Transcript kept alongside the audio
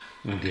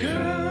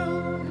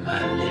Girl,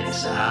 my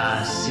lips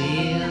are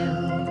sealed.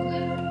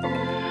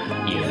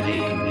 You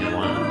make me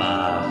wanna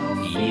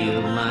barf.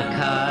 Yield my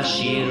car,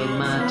 shield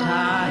my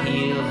tie,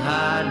 heel,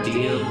 high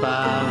deal,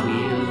 bar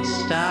wheel,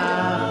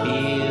 stop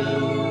you.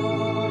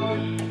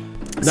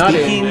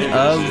 Speaking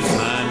of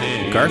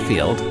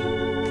Garfield,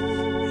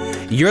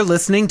 you're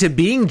listening to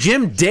Being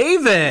Jim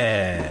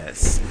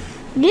Davis.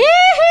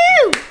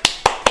 Yoo-hoo!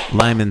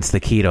 Lyman's the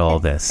key to all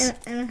this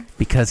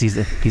because he's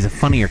a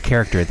funnier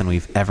character than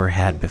we've ever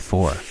had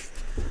before.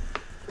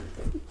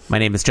 My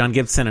name is John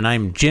Gibson, and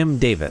I'm Jim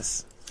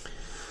Davis.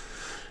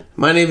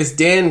 My name is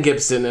Dan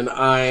Gibson, and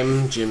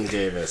I'm Jim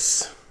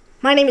Davis.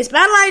 My name is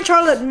Madeline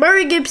Charlotte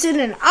Murray Gibson,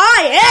 and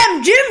I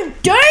am Jim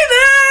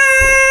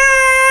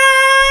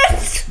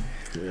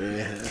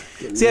Davis!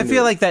 See, I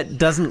feel like that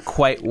doesn't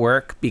quite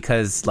work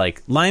because,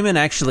 like, Lyman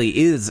actually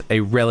is a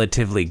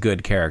relatively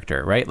good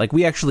character, right? Like,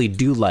 we actually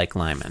do like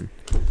Lyman.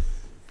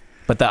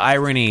 But the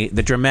irony,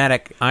 the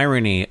dramatic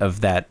irony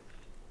of that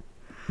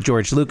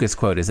George Lucas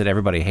quote is that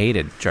everybody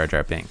hated Jar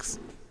Jar Binks.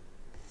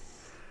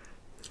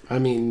 I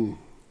mean...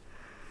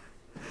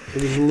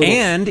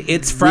 And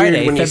it's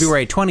Friday,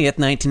 February 20th,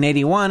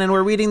 1981, and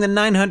we're reading the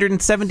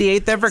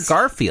 978th ever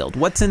Garfield.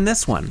 What's in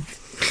this one?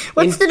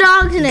 What's the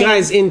dog's name?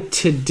 Guys, in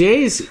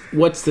today's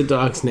What's the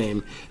Dog's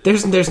Name,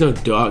 there's no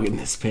dog in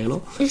this panel.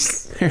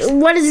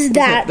 What is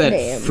that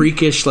name?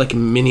 Freakish, like,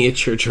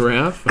 miniature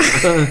giraffe.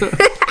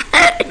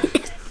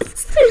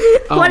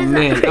 Oh,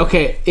 man.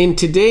 Okay, in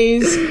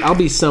today's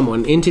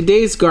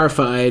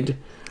Garfied,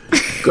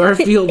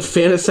 Garfield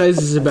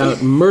fantasizes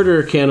about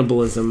murder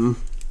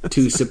cannibalism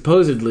to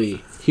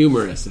supposedly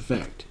humorous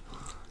effect.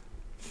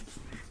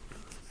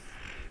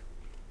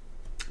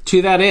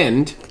 To that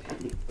end,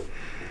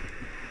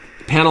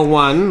 panel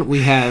 1,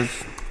 we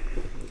have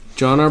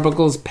John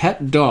Arbuckle's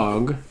pet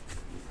dog,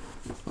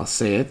 I'll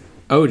say it,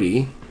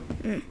 Odie,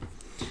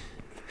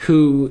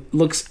 who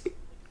looks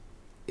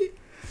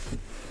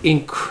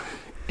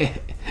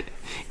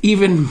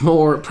even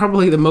more,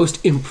 probably the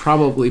most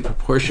improbably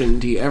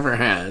proportioned he ever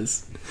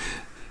has.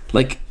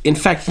 Like, in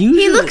fact,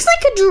 usually... He looks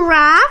like a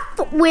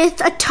giraffe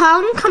with a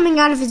tongue coming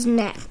out of his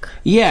neck.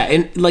 Yeah,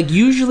 and, like,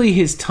 usually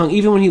his tongue,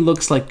 even when he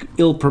looks, like,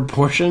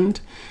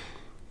 ill-proportioned,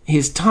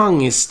 his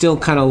tongue is still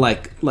kind of,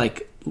 like,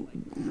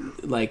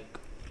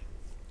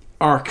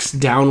 arcs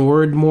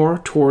downward more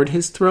toward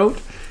his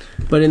throat.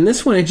 But in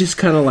this one, it just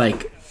kind of,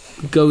 like,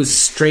 goes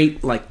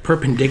straight, like,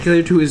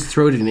 perpendicular to his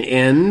throat and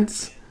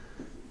ends.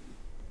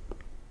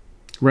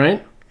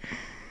 Right?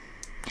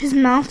 His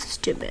mouth is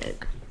too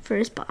big for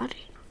his body.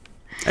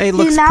 It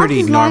looks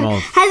pretty normal.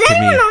 Has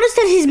anyone noticed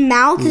that his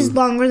mouth is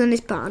longer than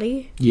his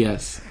body?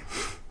 Yes.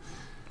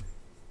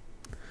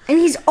 And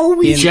he's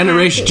always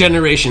happy.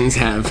 Generations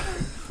have.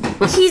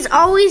 He's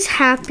always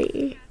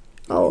happy.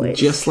 Always.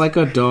 Just like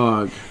a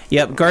dog.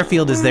 Yep,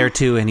 Garfield is there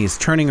too, and he's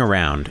turning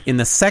around. In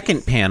the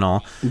second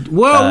panel,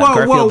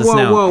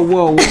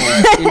 whoa.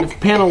 In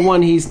panel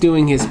 1, he's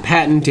doing his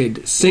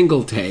patented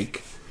single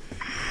take.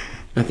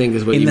 I think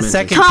is what you meant. In the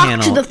second Talk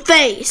panel, to the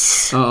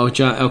face. Oh,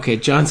 John. Okay,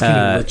 John's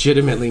getting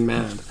legitimately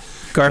mad.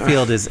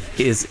 Garfield is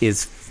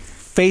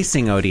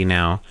facing Odie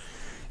now,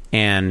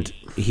 and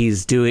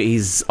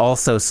he's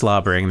also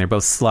slobbering. They're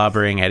both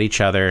slobbering at each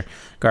other.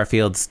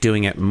 Garfield's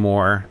doing it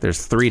more.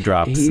 There's 3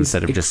 drops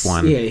instead of just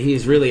 1. Yeah,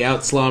 he's really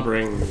out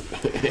slobbering.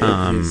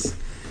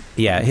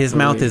 Yeah, his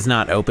mouth is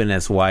not open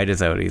as wide as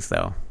Odie's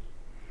though.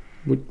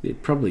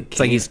 It probably can't. It's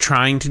like he's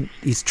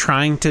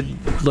trying to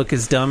look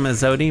as dumb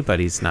as Odie, but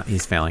he's not.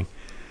 He's failing.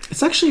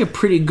 It's actually a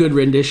pretty good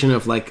rendition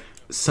of, like,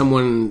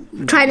 someone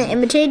trying to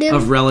imitate him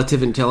of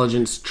relative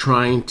intelligence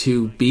trying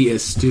to be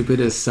as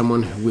stupid as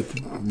someone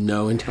with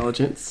no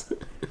intelligence.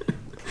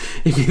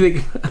 If you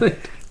think about it.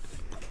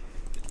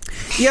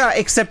 Yeah,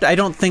 except I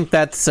don't think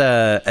that's.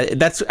 I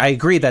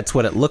agree that's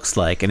what it looks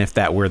like, and if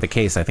that were the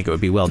case, I think it would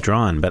be well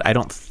drawn. But I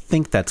don't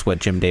think that's what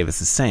Jim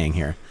Davis is saying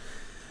here.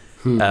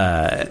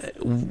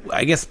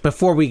 I guess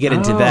before we get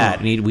into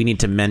that, we need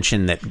to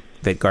mention that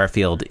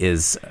Garfield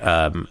is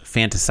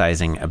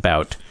fantasizing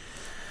about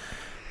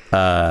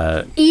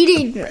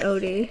eating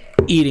Odie.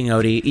 Eating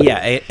Odie,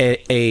 yeah,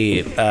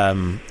 a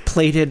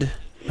plated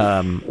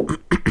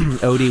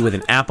Odie with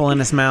an apple in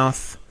his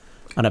mouth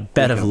on a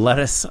bed of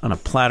lettuce on a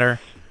platter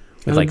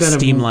with like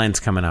steam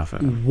lines coming off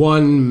of it.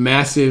 One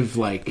massive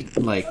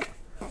like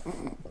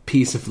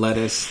piece of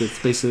lettuce that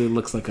basically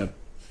looks like a,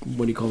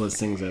 what do you call those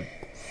things?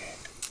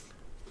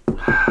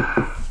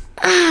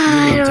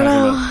 I don't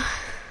know.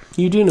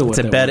 You do know what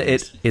it's a bed.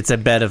 It's a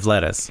bed of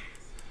lettuce.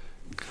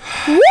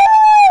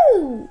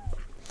 Woo!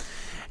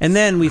 And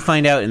then we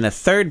find out in the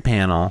third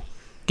panel.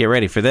 Get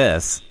ready for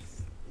this.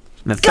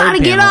 In the Gotta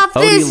third get panel, off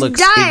this Odie looks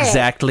diet.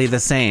 exactly the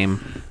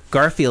same.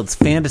 Garfield's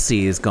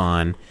fantasy is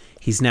gone.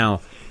 He's now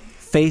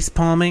face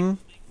palming.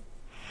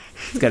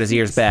 He's got his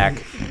ears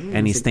back,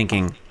 and he's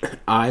thinking,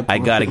 I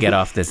gotta get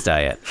off this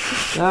diet.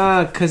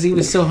 Because he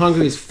was so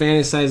hungry, he's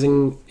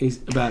fantasizing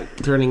about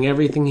turning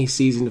everything he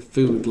sees into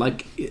food,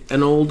 like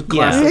an old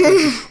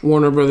classic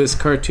Warner Brothers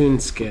cartoon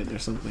skit or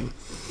something.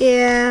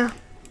 Yeah.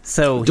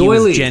 So he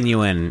was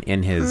genuine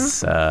in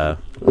his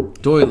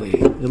Doily.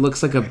 It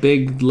looks like a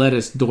big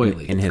lettuce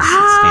doily. in his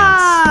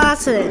stance.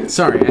 That's it.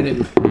 Sorry, I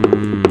didn't.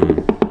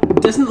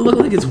 It doesn't look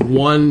like it's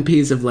one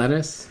piece of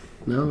lettuce.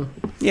 No.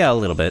 Yeah, a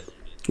little bit.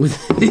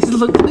 These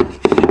look like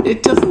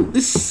it doesn't.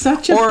 This is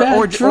such a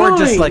bad drawing. Or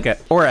just like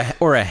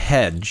a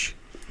hedge.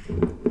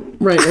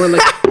 Right, or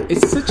like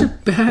it's such a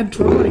bad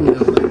drawing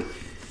though. Like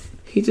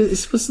it's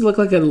supposed to look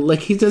like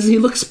he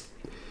looks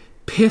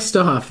pissed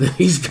off that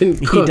he's been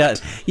cooked. He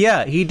does.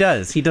 Yeah, he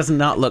does. He does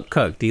not look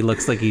cooked. He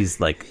looks like he's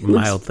like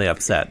mildly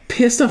upset.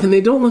 Pissed off, and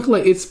they don't look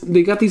like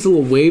they got these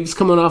little waves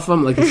coming off of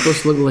him, like he's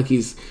supposed to look like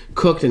he's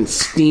cooked and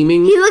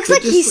steaming. He looks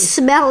like he's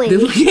smelly. They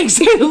look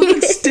exactly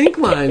like stink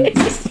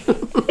lines.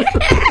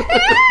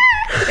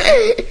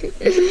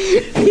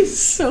 He's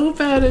so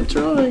bad at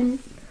drawing.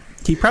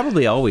 He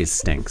probably always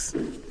stinks.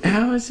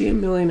 How is he a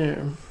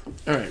millionaire?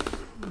 All right.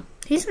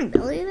 He's a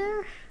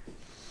millionaire?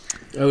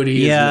 Odie.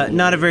 Yeah,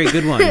 not a very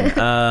good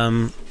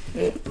one.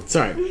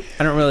 Sorry.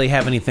 I don't really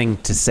have anything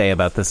to say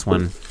about this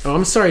one. Oh,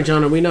 I'm sorry,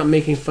 John. Are we not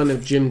making fun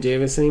of Jim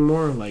Davis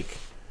anymore? Like,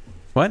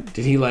 What?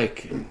 did he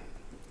like?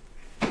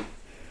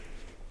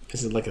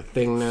 Is it like a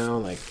thing now?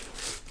 Like,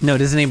 No,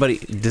 does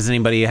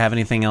anybody have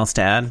anything else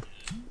to add?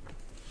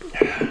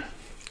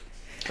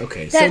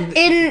 okay. So That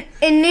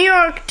in New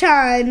York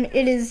time,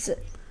 it is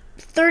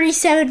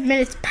 37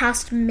 minutes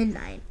past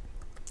midnight.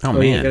 Oh, I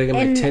man. gotta get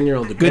my And-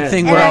 10-year-old to Good bed.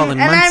 thing we're all in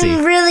and Muncie.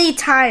 I'm really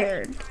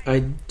tired.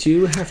 I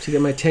do have to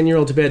get my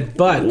 10-year-old to bed,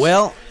 but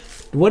Well,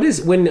 what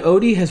is when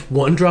Odie has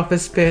one drop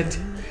of spit?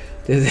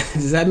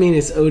 Does that mean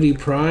it's Odie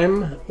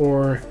Prime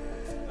or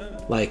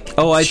like?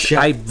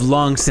 I've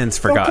long since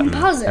Or forgotten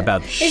composite.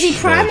 about Is he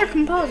prime or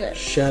composite?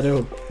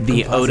 Shadow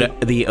the composite?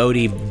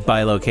 Odie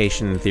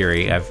bilocation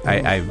theory.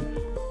 I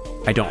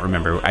don't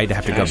remember. I'd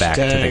have to go back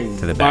to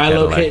the back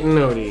catalog. Bilocating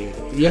Odie.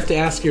 You have to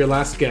ask your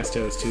last guest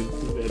host who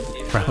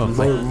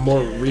Probably.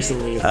 more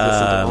recently listened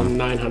to all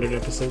 900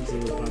 episodes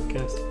of the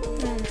podcast.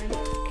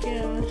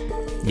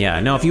 Yeah,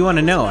 no, if you want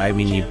to know, I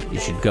mean, you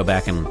should go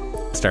back and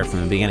start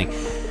from the beginning.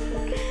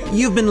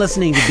 You've been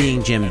listening to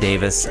Being Jim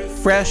Davis,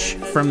 fresh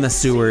from the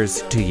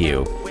sewers to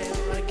you.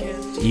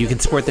 You can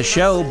support the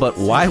show, but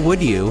why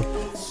would you?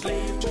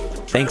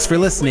 Thanks for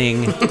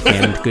listening,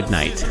 and good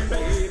night.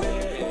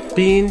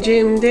 Being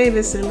Jim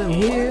Davis, and I'm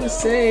here to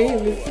say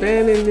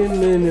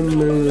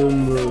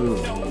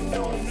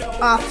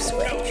Off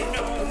switch.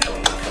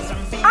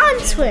 On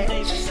switch.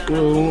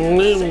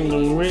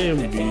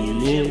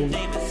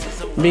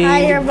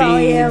 Higher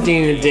volume.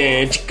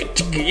 It's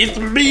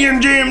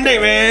Being Jim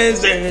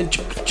Davis.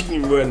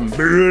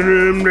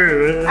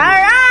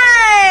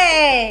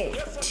 Alright!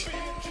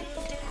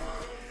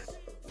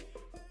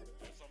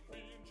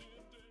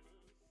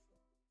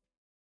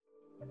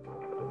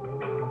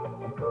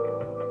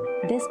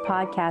 This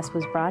podcast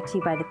was brought to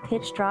you by the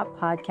Pitch Drop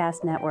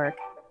Podcast Network.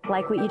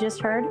 Like what you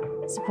just heard?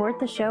 Support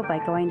the show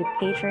by going to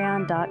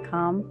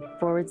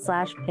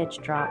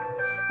patreon.com/pitchdrop.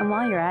 And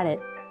while you're at it,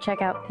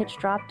 check out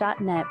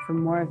pitchdrop.net for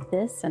more of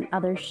this and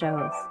other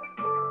shows.